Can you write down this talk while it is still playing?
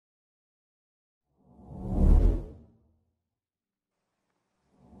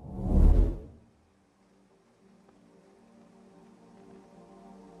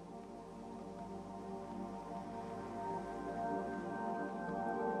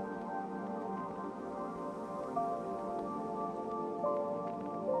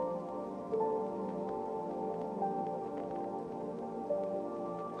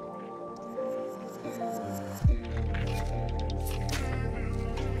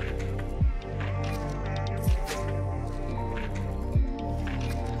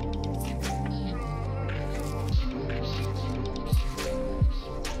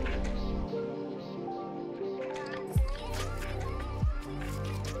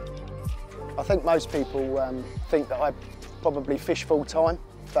I think most people think that I probably fish full time,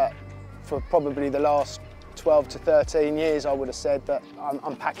 but for probably the last 12 to 13 years I would have said that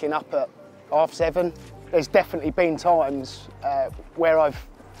I'm packing up at 7:30. There's definitely been times where I've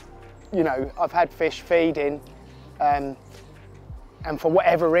had fish feeding and for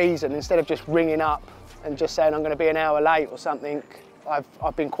whatever reason, instead of just ringing up and just saying I'm going to be an hour late or something,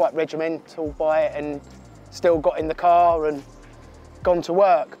 I've been quite regimental by it and still got in the car and gone to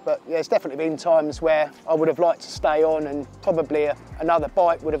work. But there's definitely been times where I would have liked to stay on and probably another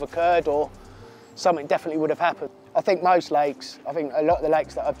bite would have occurred or something definitely would have happened. I think most lakes, I think a lot of the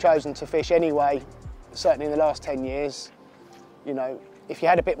lakes that I've chosen to fish anyway, certainly in the last 10 years, if you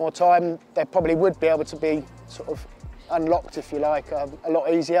had a bit more time, they probably would be able to be sort of unlocked, if you like, a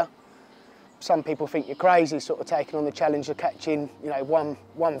lot easier. Some people think you're crazy sort of taking on the challenge of catching,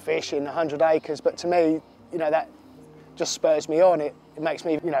 one fish in 100 acres, but to me, that just spurs me on. It makes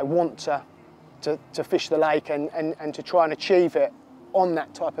me, want to fish the lake and to try and achieve it on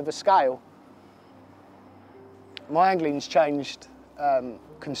that type of a scale. My angling's changed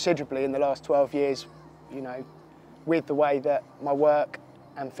considerably in the last 12 years, with the way that my work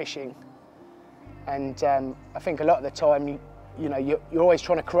and fishing. And I think a lot of the time, you're always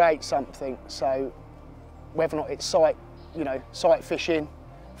trying to create something. So whether or not it's sight fishing,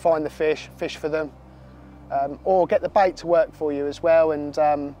 find the fish, fish for them, or get the bait to work for you as well. And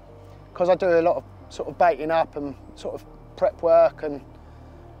because I do a lot of sort of baiting up and sort of prep work, and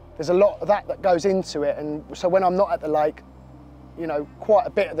there's a lot of that goes into it. And so when I'm not at the lake, quite a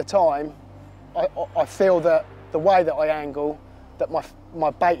bit of the time, I feel that the way that I angle, that my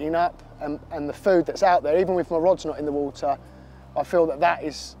baiting up and the food that's out there, even with my rod's not in the water, I feel that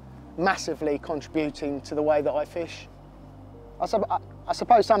is massively contributing to the way that I fish. I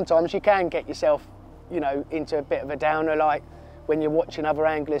suppose sometimes you can get yourself, into a bit of a downer, like when you're watching other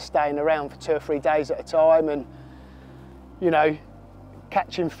anglers staying around for 2 or 3 days at a time and,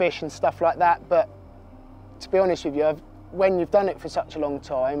 catching fish and stuff like that. But to be honest with you, when you've done it for such a long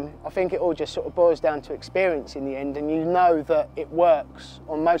time, I think it all just sort of boils down to experience in the end, and you know that it works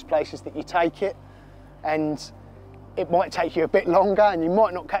on most places that you take it, and it might take you a bit longer and you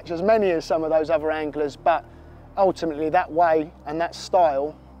might not catch as many as some of those other anglers, but ultimately that way and that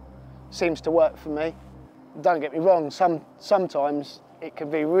style seems to work for me. Don't get me wrong, sometimes it can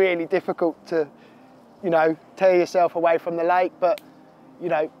be really difficult to, tear yourself away from the lake, but,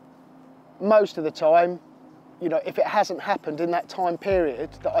 most of the time, if it hasn't happened in that time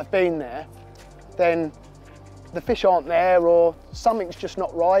period that I've been there, then the fish aren't there or something's just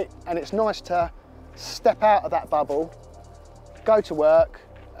not right, and it's nice to step out of that bubble, go to work,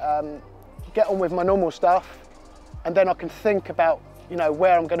 get on with my normal stuff, and then I can think about,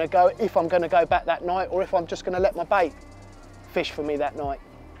 where I'm going to go, if I'm going to go back that night, or if I'm just going to let my bait fish for me that night.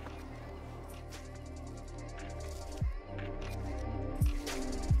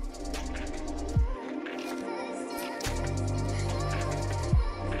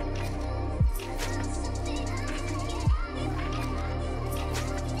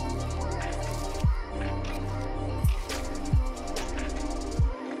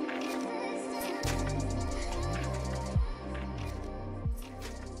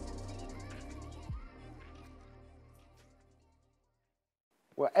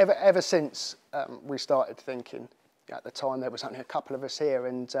 Well, ever since we started thinking, at the time there was only a couple of us here,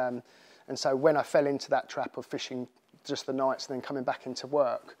 and so when I fell into that trap of fishing just the nights and then coming back into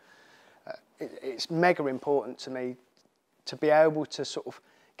work, it's mega important to me to be able to sort of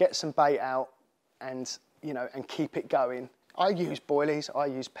get some bait out and and keep it going. I use boilies, I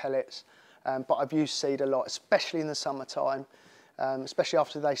use pellets, but I've used seed a lot, especially in the summertime, especially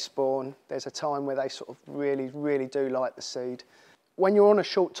after they spawn. There's a time where they sort of really do like the seed. When you're on a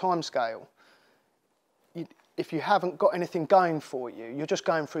short time scale, if you haven't got anything going for you, you're just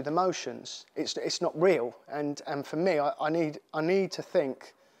going through the motions. It's not real. And for me, I need to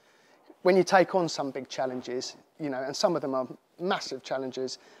think, when you take on some big challenges, and some of them are massive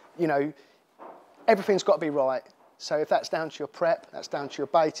challenges, everything's got to be right. So if that's down to your prep, that's down to your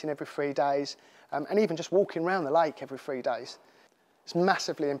baiting every 3 days, and even just walking around the lake every 3 days, it's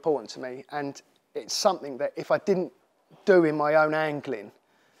massively important to me. And it's something that if I didn't do in my own angling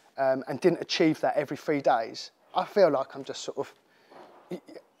and didn't achieve that every 3 days, I feel like I'm just sort of,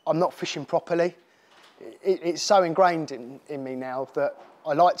 I'm not fishing properly. It's so ingrained in me now that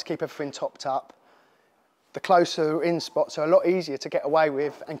I like to keep everything topped up. The closer in spots are a lot easier to get away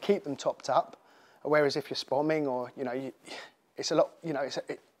with and keep them topped up, whereas if you're spomming or, it's a lot,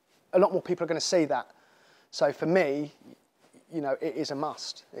 a lot more people are going to see that. So for me, it is a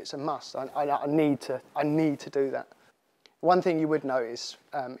must. It's a must. I need to do that. One thing you would notice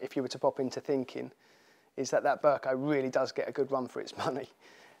if you were to pop into thinking is that Burko really does get a good run for its money.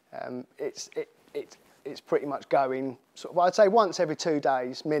 It's pretty much going, sort of, I'd say once every 2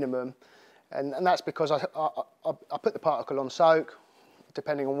 days minimum, and that's because I put the particle on soak,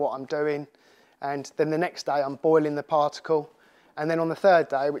 depending on what I'm doing, and then the next day I'm boiling the particle, and then on the 3rd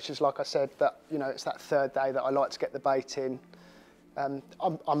day, which is like I said, that it's that 3rd day that I like to get the bait in.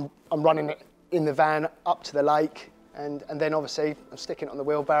 I'm running it in the van up to the lake, and then obviously I'm sticking it on the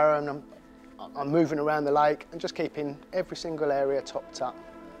wheelbarrow, and I'm moving around the lake and just keeping every single area topped up.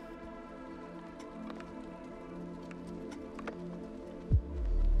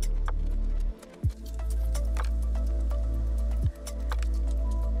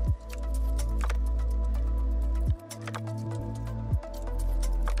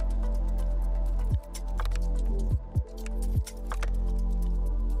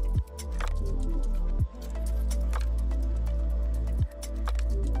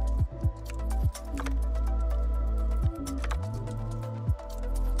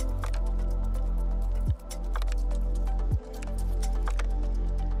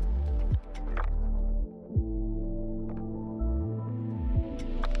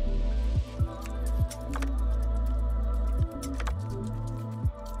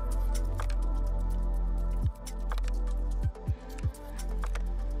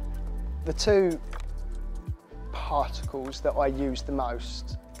 The 2 particles that I use the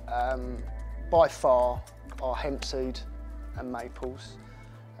most by far are hemp seed and maples.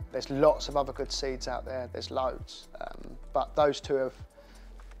 There's lots of other good seeds out there, there's loads, but those 2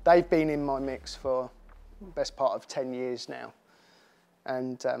 they've been in my mix for the best part of 10 years now,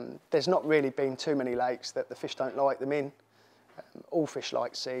 and there's not really been too many lakes that the fish don't like them in. All fish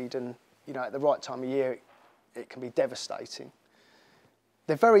like seed, and at the right time of year it can be devastating.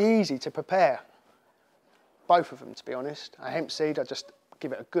 They're very easy to prepare, both of them, to be honest. A hemp seed, I just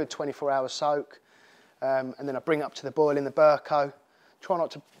give it a good 24-hour soak, and then I bring it up to the boil in the Burko. Try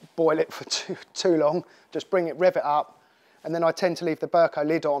not to boil it for too long, just bring it, rev it up, and then I tend to leave the Burko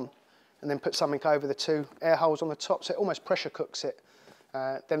lid on and then put something over the 2 air holes on the top, so it almost pressure cooks it.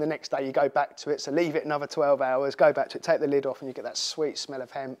 Then the next day you go back to it, so leave it another 12 hours, go back to it, take the lid off, and you get that sweet smell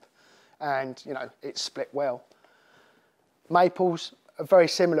of hemp, and it's split well. Maples, a very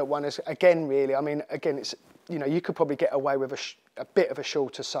similar one, as again, really, I mean, again, it's, you could probably get away with a bit of a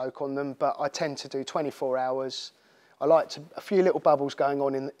shorter soak on them, but I tend to do 24 hours. I like a few little bubbles going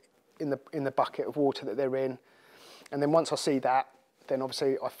on in the bucket of water that they're in, and then once I see that, then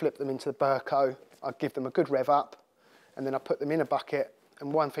obviously I flip them into the Burko, I give them a good rev up, and then I put them in a bucket.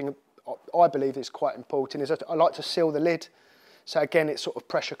 And one thing I believe is quite important is that I like to seal the lid, so again, it sort of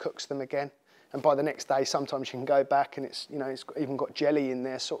pressure cooks them again. And by the next day, sometimes you can go back and it's even got jelly in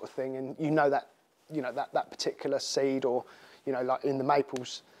there, sort of thing, and that particular seed, or like in the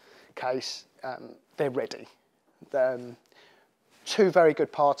maples case, they're ready. 2 very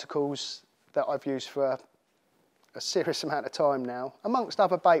good particles that I've used for a serious amount of time now, amongst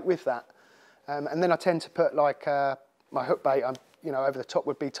other bait with that. And then I tend to put like my hook bait, over the top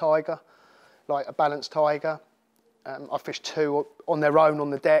would be tiger, like a balanced tiger. I fish 2 on their own on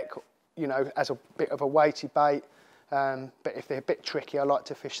the deck, as a bit of a weighty bait, but if they're a bit tricky, I like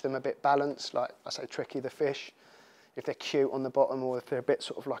to fish them a bit balanced, like I say, tricky the fish. If they're cute on the bottom, or if they're a bit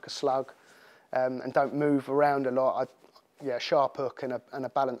sort of like a slug, and don't move around a lot, sharp hook and a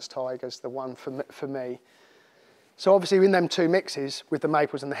balanced tiger's the one for me. So obviously in them 2 mixes with the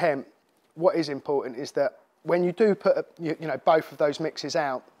maples and the hemp, what is important is that when you do put both of those mixes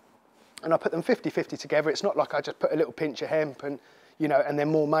out, and I put them 50-50 together, it's not like I just put a little pinch of hemp and then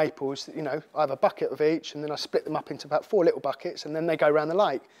more maples. I have a bucket of each, and then I split them up into about 4 little buckets, and then they go around the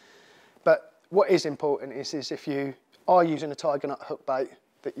lake. But what is important is if you are using a tiger nut hook bait,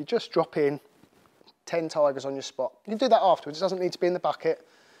 that you just drop in 10 tigers on your spot. You can do that afterwards. It doesn't need to be in the bucket.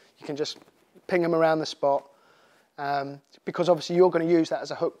 You can just ping them around the spot, because obviously you're going to use that as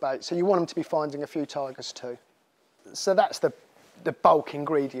a hook bait, so you want them to be finding a few tigers too. So that's the bulk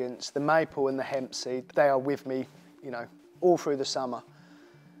ingredients, the maple and the hemp seed. They are with me, all through the summer.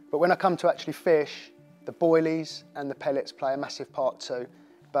 But when I come to actually fish, the boilies and the pellets play a massive part too.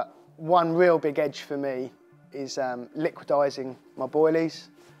 But one real big edge for me is liquidising my boilies,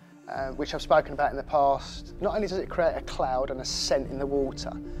 which I've spoken about in the past. Not only does it create a cloud and a scent in the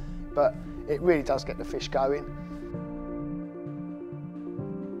water, but it really does get the fish going.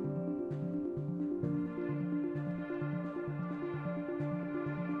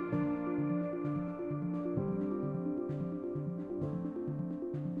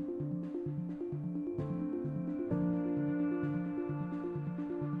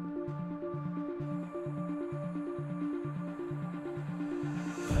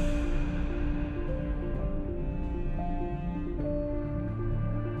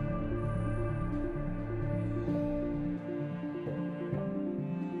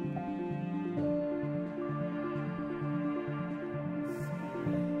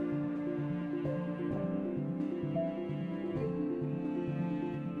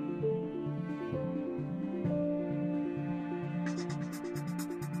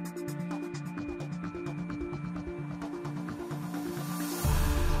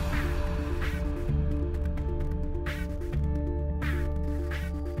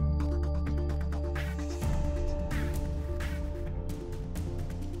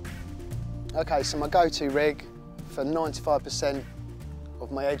 Okay, so my go-to rig for 95%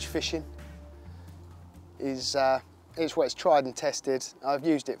 of my edge fishing is where it's tried and tested. I've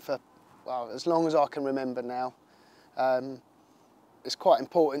used it for, well, as long as I can remember now. It's quite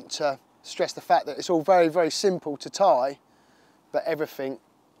important to stress the fact that it's all very, very simple to tie, but everything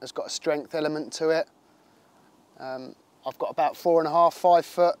has got a strength element to it. I've got about 4.5, 5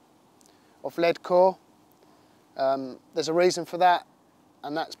 foot of lead core. There's a reason for that,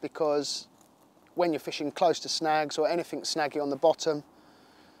 and that's because when you're fishing close to snags or anything snaggy on the bottom,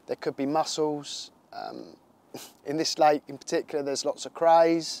 there could be mussels. In this lake in particular, there's lots of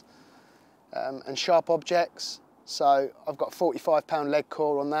crays and sharp objects. So I've got a 45-pound lead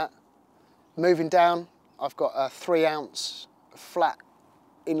core on that. Moving down, I've got a 3-ounce flat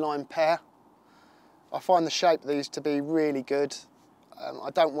inline pair. I find the shape of these to be really good. I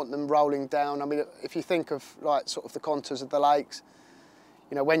don't want them rolling down. I mean, if you think of like sort of the contours of the lakes,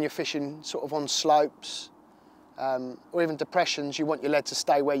 you know, when you're fishing sort of on slopes or even depressions, you want your lead to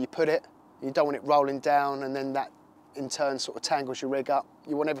stay where you put it. You don't want it rolling down, and then that in turn sort of tangles your rig up.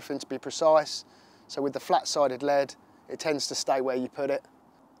 You want everything to be precise. So with the flat-sided lead, it tends to stay where you put it.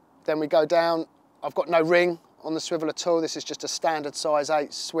 Then we go down. I've got no ring on the swivel at all. This is just a standard size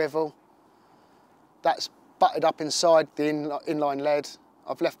 8 swivel. That's butted up inside the inline lead.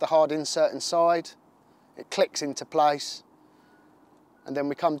 I've left the hard insert inside. It clicks into place. And then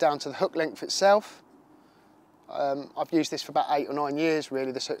we come down to the hook length itself. I've used this for about 8 or 9 years,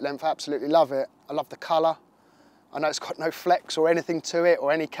 really, this hook length. I absolutely love it. I love the colour. I know it's got no flex or anything to it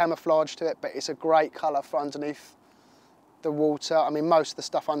or any camouflage to it, but it's a great colour for underneath the water. I mean, most of the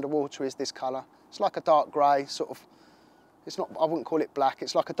stuff underwater is this colour. It's like a dark grey, sort of. It's not, I wouldn't call it black,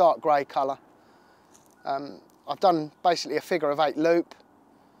 it's like a dark grey colour. I've done basically a figure of 8 loop.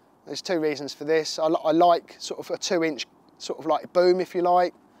 There's 2 reasons for this. I like sort of a 2-inch sort of like boom, if you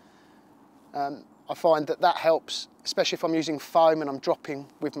like. I find that that helps, especially if I'm using foam and I'm dropping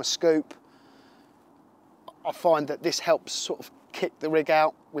with my scoop. I find that this helps sort of kick the rig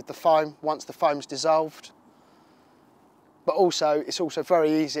out with the foam once the foam's dissolved. But also, it's also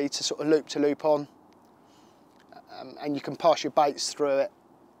very easy to sort of loop on, and you can pass your baits through it.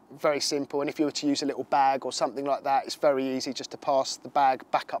 Very simple, and if you were to use a little bag or something like that, it's very easy just to pass the bag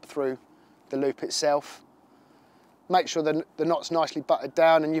back up through the loop itself. Make sure the knot's nicely buttered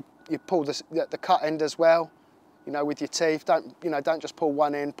down, and you pull the cut end as well, you know, with your teeth. Don't just pull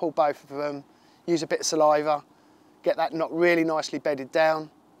one end, pull both of them. Use a bit of saliva, get that knot really nicely bedded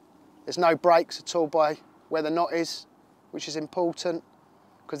down. There's no breaks at all by where the knot is, which is important,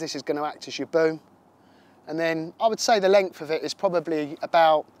 because this is going to act as your boom. And then I would say the length of it is probably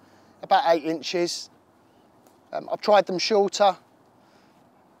about 8 inches. I've tried them shorter,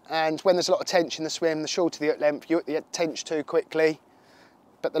 and when there's a lot of tension in the swim, the shorter the hook length, you get tension too quickly.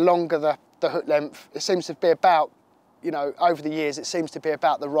 But the longer the hook length, it seems to be about, you know, over the years, it seems to be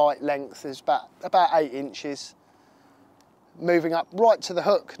about the right length. It's about 8 inches. Moving up right to the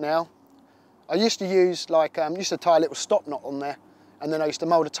hook now. I used to use like, used to tie a little stop knot on there, and then I used to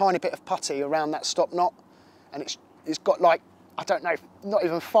mould a tiny bit of putty around that stop knot, and it's got like, I don't know, not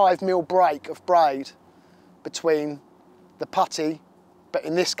even 5mm break of braid between the putty, but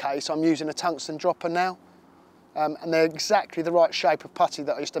in this case I'm using a tungsten dropper now, and they're exactly the right shape of putty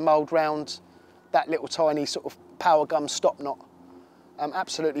that I used to mould round that little tiny sort of power gum stop knot.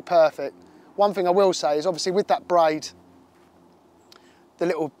 Absolutely perfect. One thing I will say is obviously with that braid,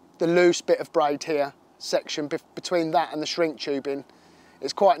 the loose bit of braid here, section between that and the shrink tubing,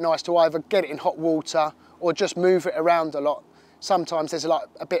 it's quite nice to either get it in hot water or just move it around a lot. Sometimes there's like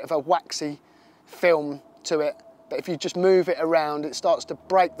a bit of a waxy film to it, but if you just move it around, it starts to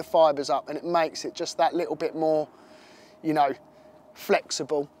break the fibres up, and it makes it just that little bit more, you know,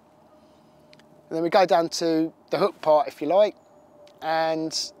 flexible. And then we go down to the hook part, if you like,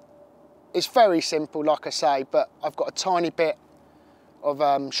 and it's very simple, like I say, but I've got a tiny bit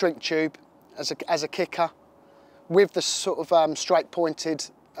of shrink tube as a kicker. With the sort of straight pointed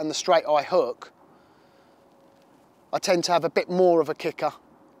and the straight eye hook, I tend to have a bit more of a kicker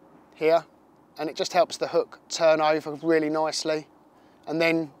here, and it just helps the hook turn over really nicely. And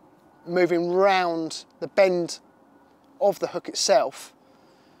then moving round the bend of the hook itself,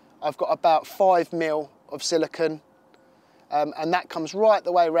 I've got about 5mm of silicone, and that comes right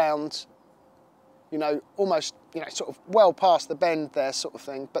the way around, you know, almost, you know, sort of well past the bend there, sort of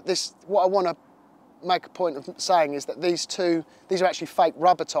thing. But this, what I want to make a point of saying is that these are actually fake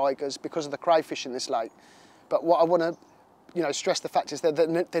rubber tigers because of the crayfish in this lake. But what I want to, you know, stress the fact is that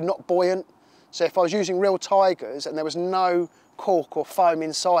they're not buoyant. So if I was using real tigers and there was no cork or foam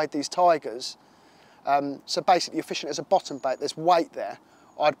inside these tigers, so basically you're fishing as a bottom bait, there's weight there,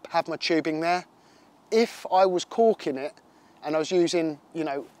 I'd have my tubing there. If I was corking it and I was using, you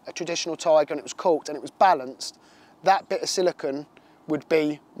know, a traditional tiger and it was corked and it was balanced, that bit of silicone would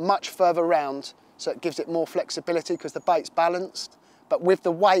be much further round, so it gives it more flexibility because the bait's balanced. But with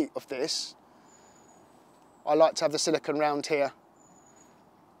the weight of this, I like to have the silicone round here.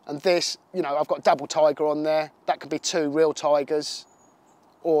 And this, you know, I've got double tiger on there. That could be 2 real tigers,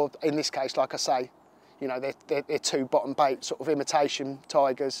 or in this case, like I say, you know, they're 2 bottom bait sort of imitation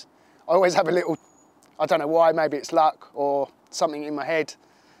tigers. I always have a little, I don't know why, maybe it's luck or something in my head,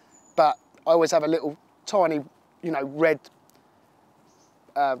 but I always have a little tiny, you know, red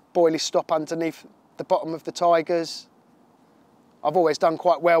boilie stop underneath the bottom of the tigers. I've always done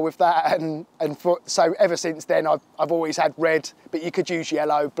quite well with that, so ever since then I've always had red, but you could use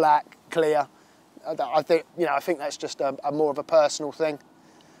yellow, black, clear. I think, you know, I think that's just a more of a personal thing.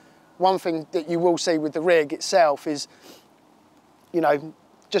 One thing that you will see with the rig itself is, you know,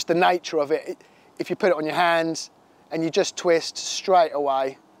 just the nature of it. If you put it on your hands and you just twist straight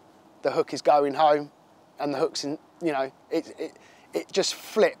away, the hook is going home, and the hook's in, you know, it just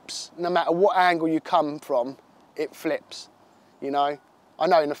flips. No matter what angle you come from, it flips. You know, I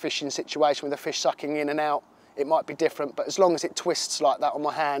know in a fishing situation with a fish sucking in and out, it might be different, but as long as it twists like that on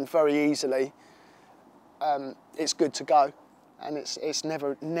my hand very easily, it's good to go. And it's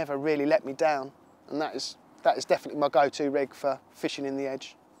never really let me down. And that is definitely my go-to rig for fishing in the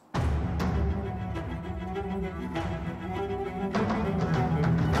edge.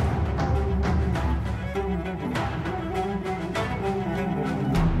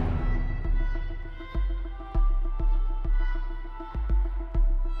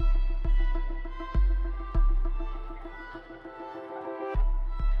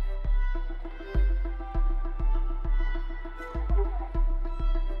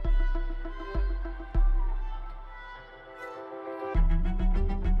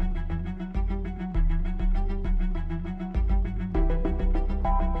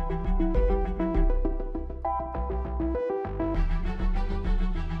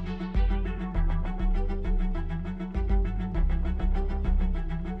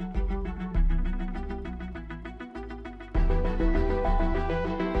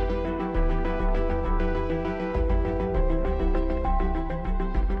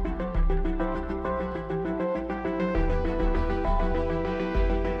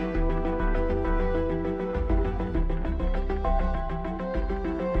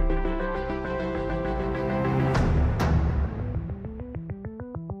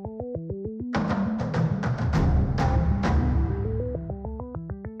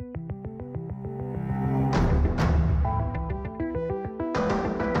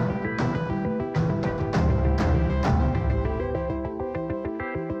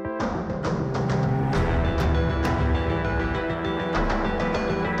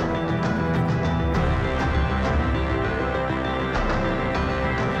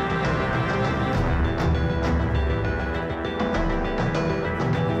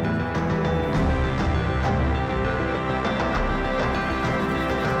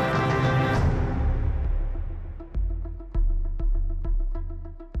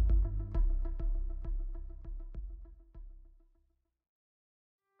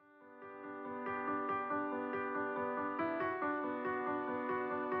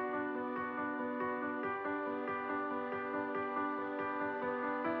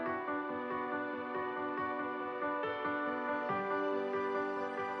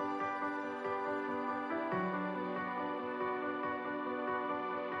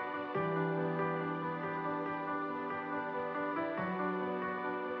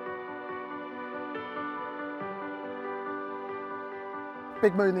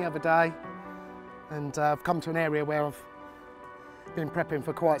 Big moon the other day, and I've come to an area where I've been prepping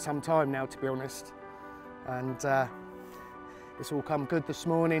for quite some time now, to be honest, and it's all come good this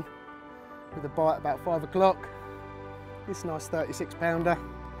morning with a bite about 5 o'clock. This nice 36 pounder,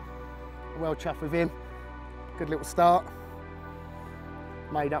 well chuffed with him, good little start,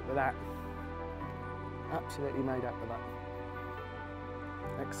 made up with that, absolutely made up with that,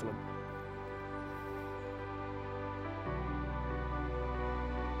 excellent.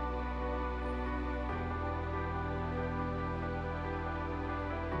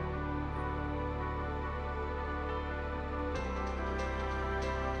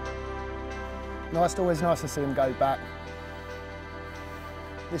 Always nice to see him go back.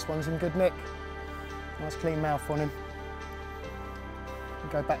 This one's in good nick. Nice clean mouth on him.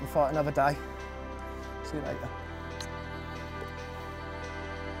 Go back and fight another day. See you later.